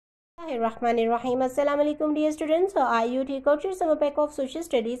Rahmanirrahim. Assalamu alaikum dear students. How are you? Take out your summer pack of social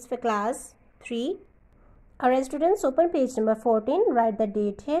studies for class 3. Alright students, open page number 14. Write the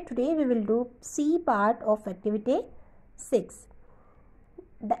date here. Today we will do C part of activity 6.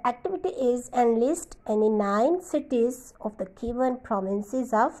 The activity is enlist any 9 cities of the given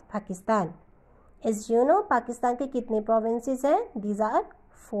provinces of Pakistan. As you know, Pakistan के कितने provinces हैं? These are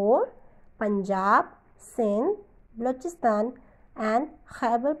 4. Punjab, Sindh, Balochistan and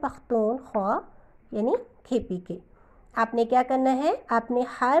Khyber Pakhtunkhwa यानी खेपी के। आपने क्या करना है, आपने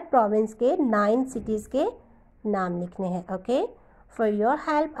हर प्रोविंस के 9 सिटीज़ के नाम लिखने हैं। Okay, for your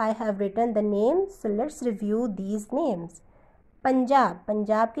help I have written the name, so let's review these names.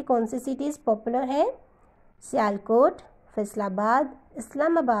 Punjab की कौन सी सिटीज़ पॉपुलर है? Sialkot, Faisalabad,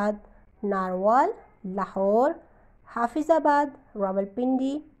 Islamabad, narwhal, Lahore, Hafizabad,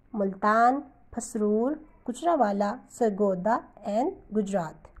 Rawalpindi, Multan, फसरूर, Gujranwala, Sargodha and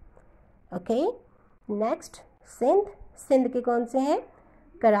Gujarat. Okay, next Sindh के कौन से हैं?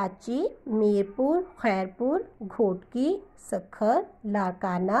 कराची, मीरपुर, खैरपुर, घोटकी, सखर,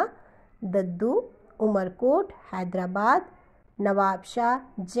 लारकाना, दद्दू, उमरकोट, हैदराबाद, नवाबशाह,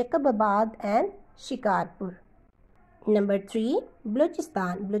 जैकबाबाद एंड शिकारपुर। नंबर 3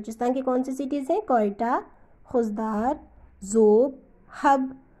 बलूचिस्तान की कौन सी सिटीज़ हैं? कोयटा, खुजदार, जोब,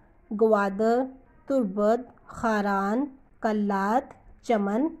 hub, Gwadar, Turbat, Kharan, कल्लात,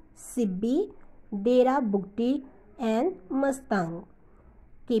 Chaman, Sibi, Dera Bugti and Mustang.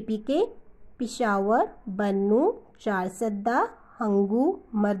 KP के पिशावर, बन्नू, चारसद्दा, हंगू,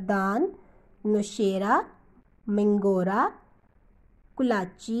 मर्दान, नौशेरा, मिंगोरा,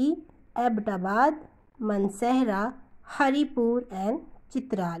 कुलाची, Abbottabad, मनसहरा, Haripur and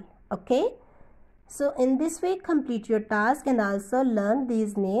Chitral. Okay, so in this way complete your task and also learn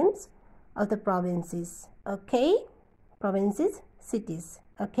these names of the provinces. Okay, provinces, cities.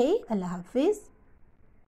 Okay, Allah Hafiz.